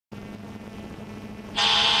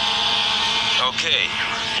Okay,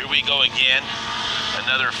 here we go again.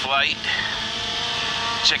 Another flight.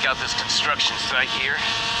 Check out this construction site here.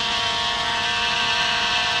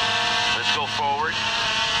 Let's go forward.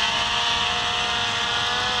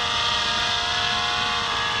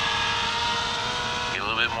 Get a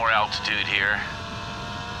little bit more altitude here.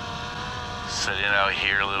 Set it out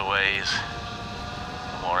here a little ways.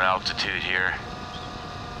 More altitude here.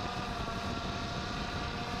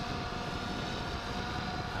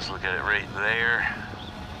 Let's look at it right there.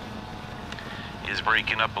 It is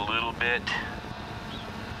breaking up a little bit.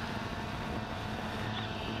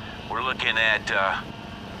 We're looking at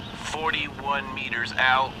 41 meters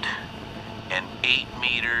out and 8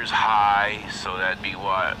 meters high, so that'd be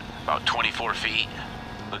what? About 24 feet.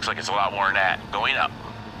 Looks like it's a lot more than that. Going up.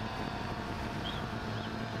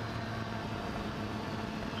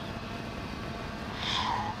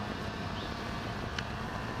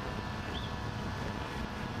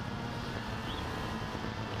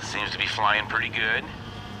 Seems to be flying pretty good.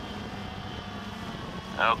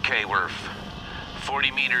 Okay, we're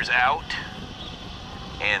 40 meters out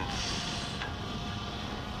and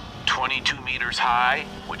 22 meters high,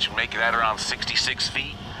 which would make that around 66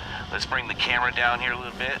 feet. Let's bring the camera down here a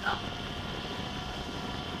little bit.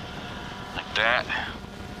 Like that.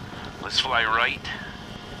 Let's fly right.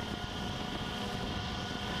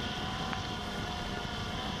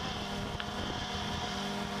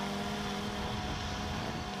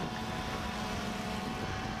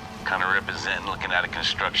 Kind of representing, looking at a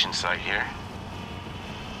construction site here.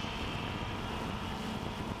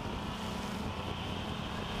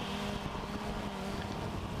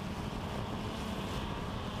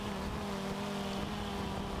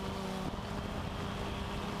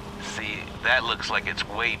 See, that looks like it's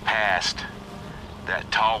way past that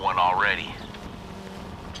tall one already.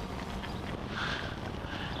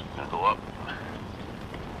 I'm gonna go up.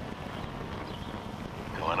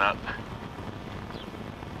 Going up.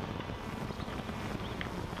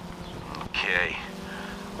 Okay,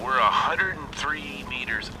 we're 103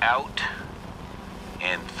 meters out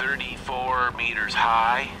and 34 meters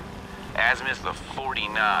high. Azimuth of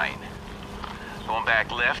 49. Going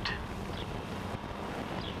back left.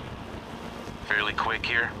 Fairly quick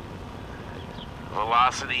here.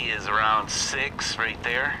 Velocity is around 6 right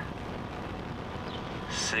there.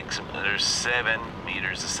 6, there's 7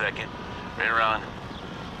 meters a second. Right around.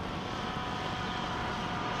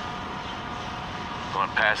 Going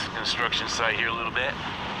past the construction site here a little bit.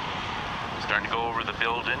 Starting to go over the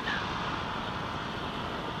building.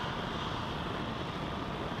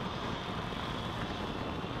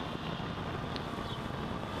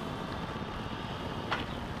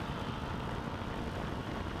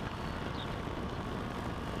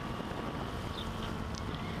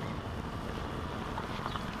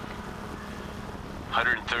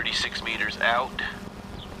 .136 meters out,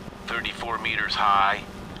 34 meters high.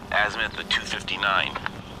 Azimuth at 259.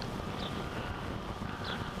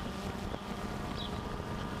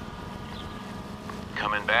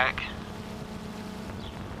 Coming back.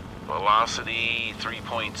 Velocity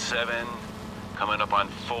 3.7. Coming up on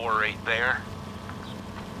 4 right there.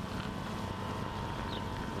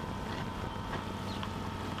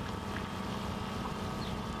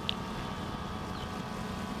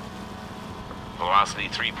 Velocity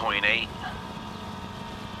 3.8.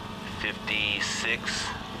 56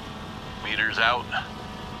 meters out.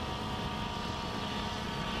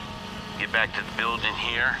 Get back to the building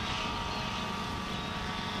here.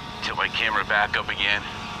 Tilt my camera back up again.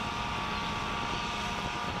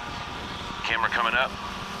 Camera coming up.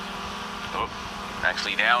 Oh,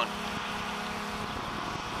 actually down.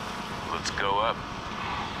 Let's go up.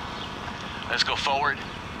 Let's go forward.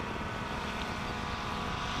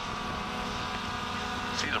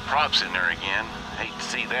 See the props in there again. Hate to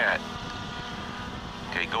see that.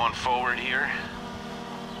 Okay, going forward here.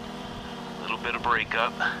 A little bit of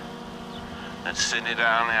breakup. Let's send it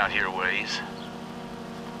down out here ways.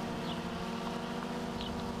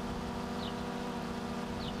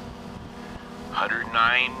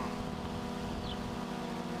 .109.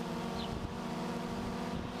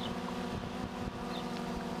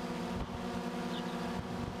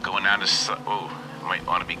 Going down to, oh, might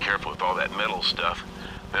want to be careful with all that metal stuff.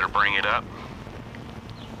 Better bring it up.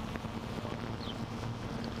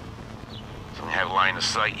 So we have line of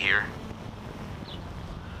sight here.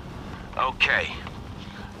 Okay,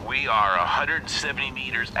 we are 170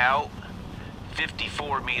 meters out,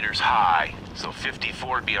 54 meters high. So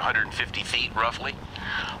 54 would be 150 feet roughly.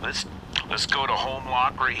 Let's go to home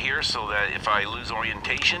lock right here so that if I lose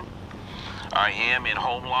orientation, I am in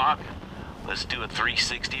home lock. Let's do a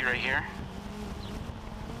 360 right here.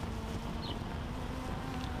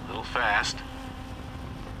 A little fast.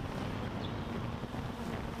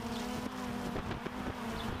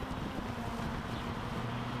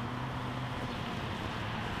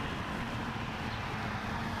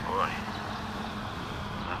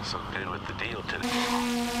 so good with the deal today.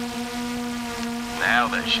 Now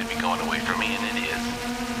that should be going away from me, and it is.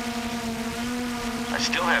 I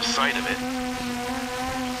still have sight of it.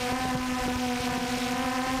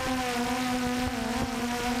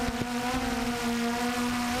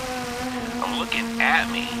 I'm looking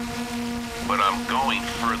at me, but I'm going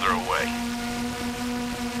further away.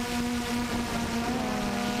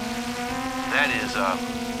 That is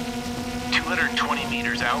 220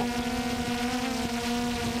 meters out.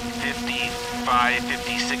 55,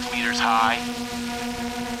 56 meters high.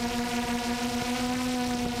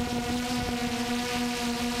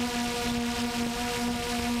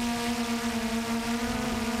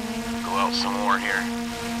 Go out some more here.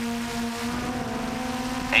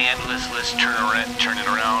 And let's turn it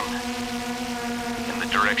around in the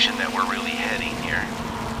direction that we're really heading here.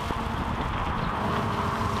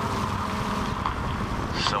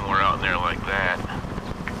 Somewhere out there like that.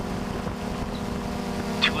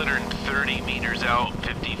 230 meters out,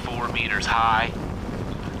 54 meters high.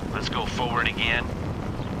 Let's go forward again.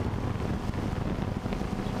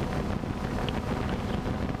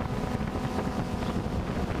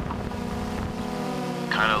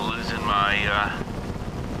 Kind of losing my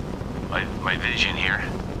vision here.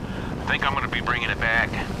 I think I'm going to be bringing it back,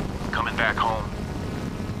 coming back home.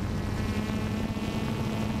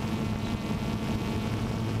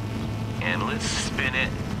 And let's spin it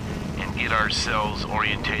and get ourselves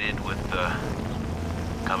orientated with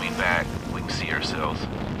coming back. We can see ourselves.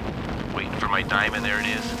 Waiting for my diamond, there it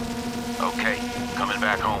is. Okay, coming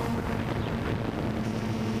back home.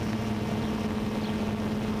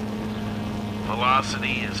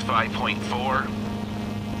 Velocity is 5.4.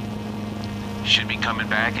 Should be coming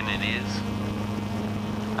back, and it is.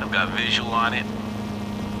 I've got visual on it.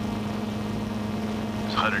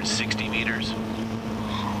 It's 160 meters.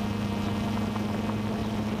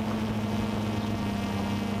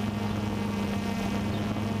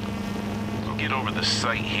 Get over the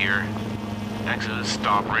site here. Actually, let's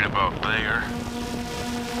stop right about there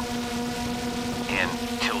and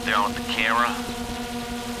tilt down with the camera.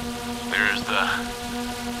 There's the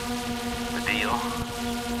deal.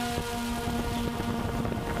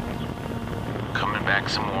 Coming back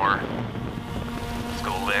some more. Let's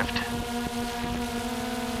go left.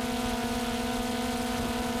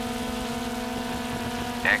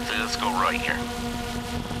 Actually, let's go right here.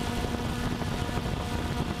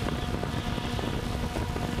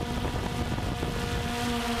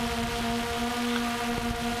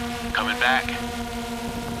 Coming back.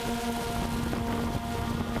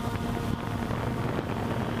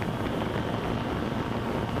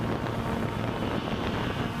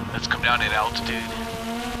 Let's come down in altitude.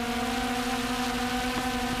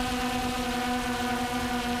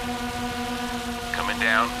 Coming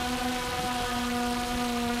down.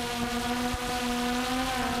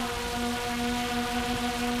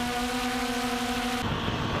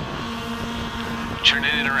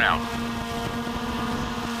 Turning it around.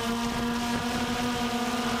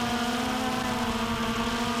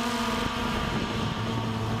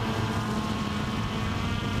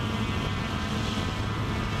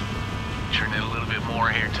 Turn it a little bit more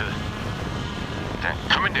here to that.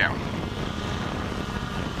 Coming down.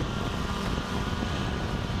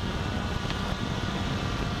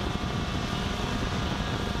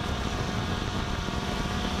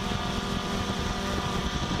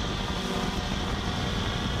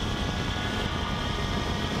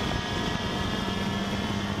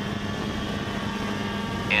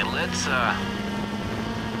 And let's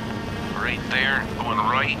right there, going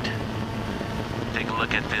right, take a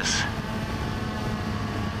look at this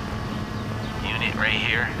unit right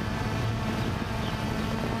here.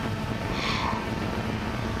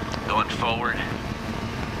 Going forward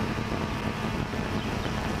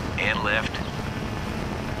and left.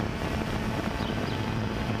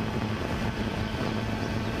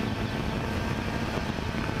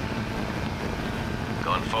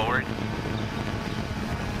 Going forward.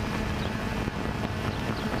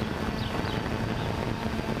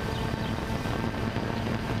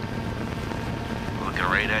 Looking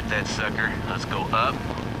right at that sucker. Let's go up.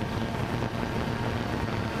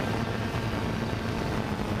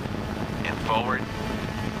 And forward.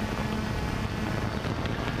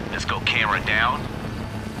 Let's go camera down.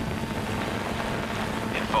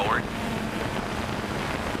 And forward.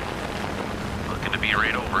 Looking to be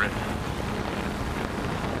right over it.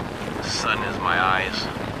 The sun is my eyes.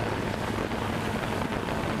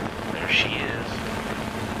 There she is.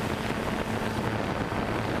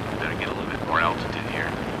 Better get a little bit more altitude here.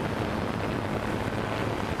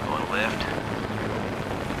 Going left.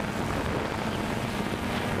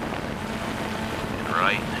 And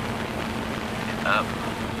right. And up.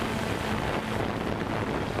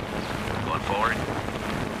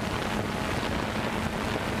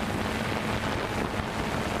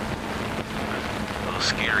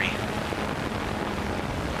 scary.